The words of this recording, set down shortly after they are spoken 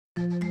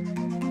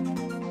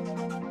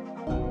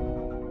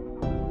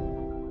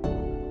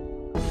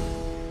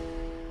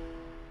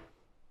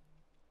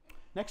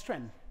Next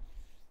trend,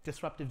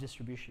 disruptive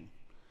distribution.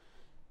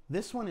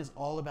 This one is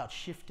all about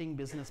shifting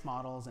business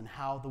models and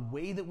how the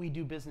way that we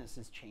do business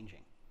is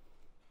changing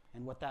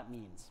and what that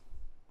means.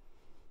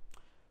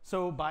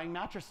 So buying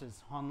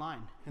mattresses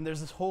online, and there's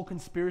this whole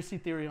conspiracy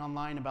theory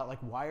online about like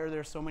why are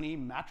there so many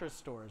mattress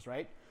stores,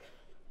 right?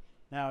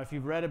 Now, if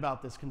you've read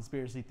about this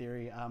conspiracy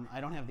theory,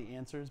 I don't have the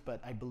answers, but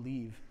I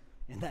believe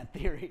in that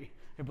theory.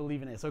 I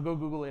believe in it. So go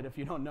Google it if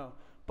you don't know.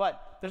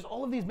 But there's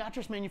all of these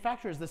mattress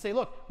manufacturers that say,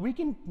 look, we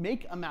can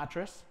make a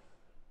mattress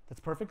that's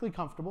perfectly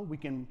comfortable. We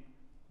can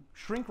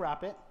shrink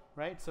wrap it,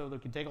 right? So they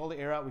can take all the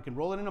air out. We can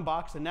roll it in a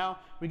box, and now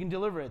we can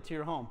deliver it to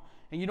your home.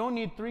 And you don't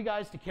need 3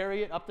 guys to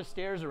carry it up the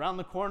stairs around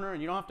the corner,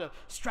 and you don't have to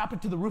strap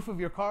it to the roof of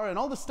your car, and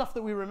all the stuff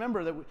that we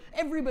remember that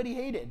everybody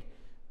hated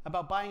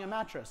about buying a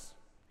mattress.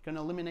 You're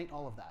going to eliminate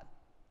all of that.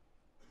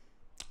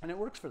 And it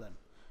works for them.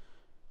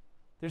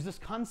 There's this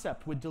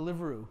concept with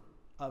Deliveroo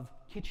of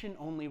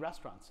kitchen-only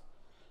restaurants.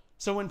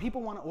 So when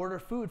people want to order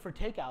food for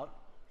takeout,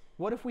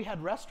 what if we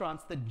had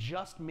restaurants that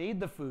just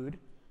made the food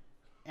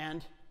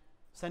and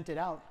sent it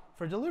out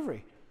for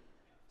delivery?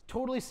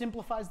 Totally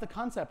simplifies the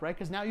concept, right?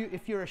 Because now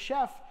if you're a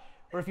chef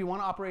or if you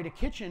want to operate a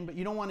kitchen but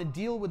you don't want to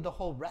deal with the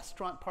whole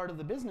restaurant part of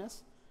the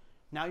business,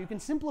 now you can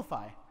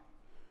simplify.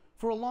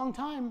 For a long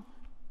time,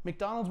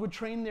 McDonald's would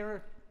train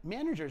their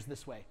managers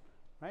this way,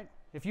 right?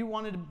 If you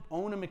wanted to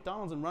own a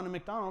McDonald's and run a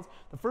McDonald's,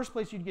 the first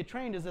place you'd get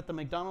trained is at the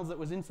McDonald's that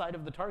was inside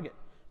of the Target,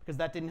 because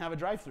that didn't have a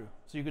drive-through.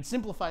 So you could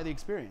simplify the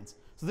experience.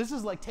 So this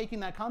is like taking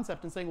that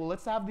concept and saying, well,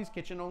 let's have these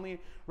kitchen-only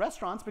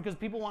restaurants because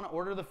people want to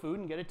order the food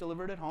and get it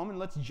delivered at home, and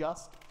let's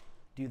just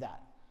do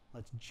that.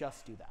 Let's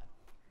just do that.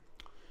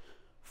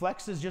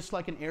 Flex is just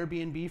like an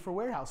Airbnb for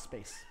warehouse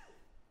space,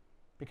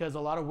 because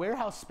a lot of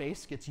warehouse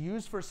space gets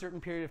used for a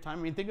certain period of time.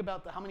 I mean, think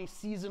about how many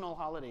seasonal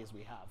holidays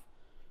we have.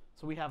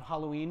 So we have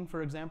Halloween,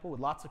 for example,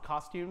 with lots of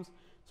costumes.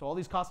 So all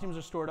these costumes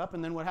are stored up,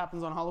 and then what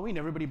happens on Halloween?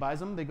 Everybody buys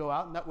them, they go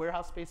out, and that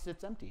warehouse space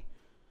sits empty.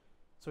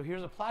 So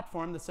here's a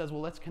platform that says,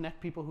 well, let's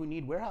connect people who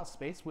need warehouse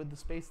space with the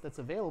space that's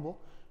available,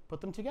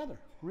 put them together.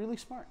 Really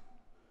smart.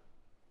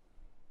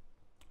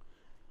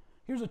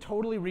 Here's a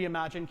totally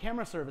reimagined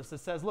camera service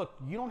that says, look,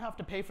 you don't have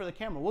to pay for the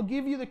camera. We'll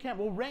give you the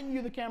camera, we'll rent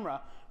you the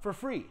camera for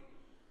free.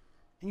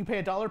 And you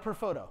pay $1 per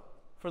photo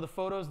for the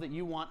photos that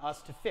you want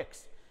us to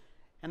fix.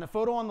 And the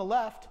photo on the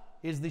left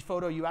is the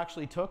photo you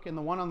actually took, and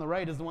the one on the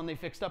right is the one they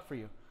fixed up for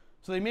you.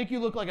 So they make you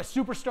look like a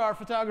superstar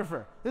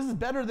photographer. This is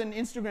better than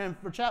Instagram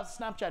for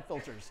Snapchat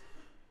filters,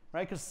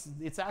 right? Because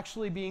it's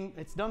actually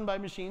it's done by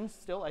machines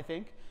still, I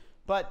think.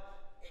 But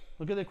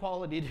look at the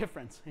quality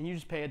difference. And you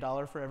just pay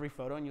 $1 for every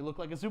photo, and you look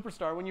like a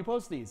superstar when you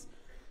post these.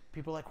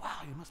 People are like,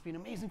 wow, you must be an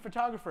amazing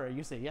photographer.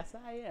 You say, yes,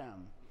 I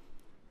am,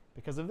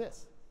 because of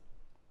this.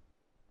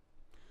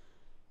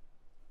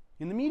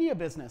 In the media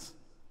business,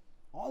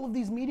 all of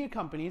these media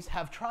companies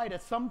have tried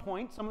at some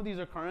point, some of these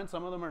are current,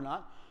 some of them are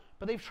not,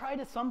 but they've tried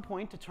at some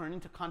point to turn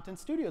into content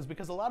studios,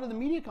 because a lot of the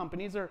media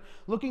companies are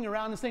looking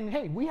around and saying,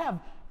 hey, we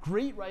have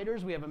great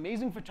writers, we have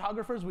amazing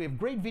photographers, we have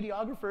great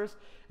videographers,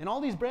 and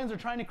all these brands are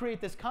trying to create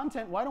this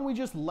content. Why don't we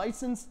just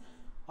license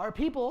our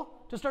people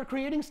to start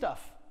creating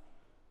stuff?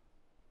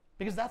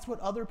 Because that's what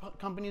other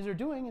companies are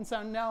doing. And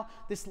so now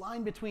this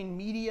line between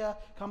media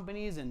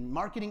companies and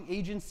marketing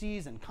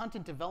agencies and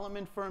content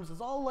development firms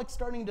is all like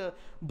starting to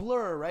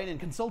blur, right? And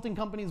consulting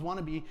companies want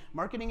to be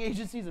marketing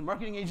agencies, and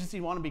marketing agencies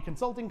want to be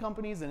consulting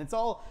companies, and it's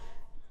all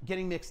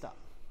getting mixed up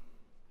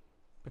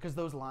because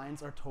those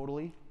lines are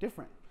totally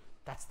different.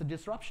 That's the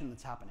disruption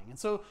that's happening. And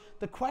so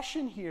the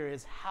question here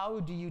is, how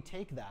do you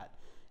take that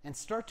and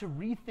start to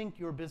rethink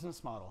your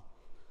business model?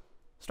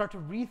 Start to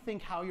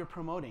rethink how you're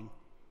promoting,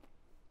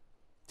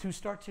 to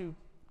start to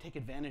take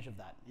advantage of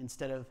that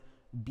instead of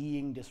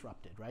being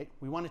disrupted, right?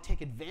 We want to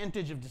take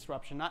advantage of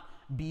disruption, not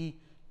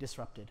be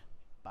disrupted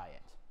by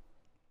it.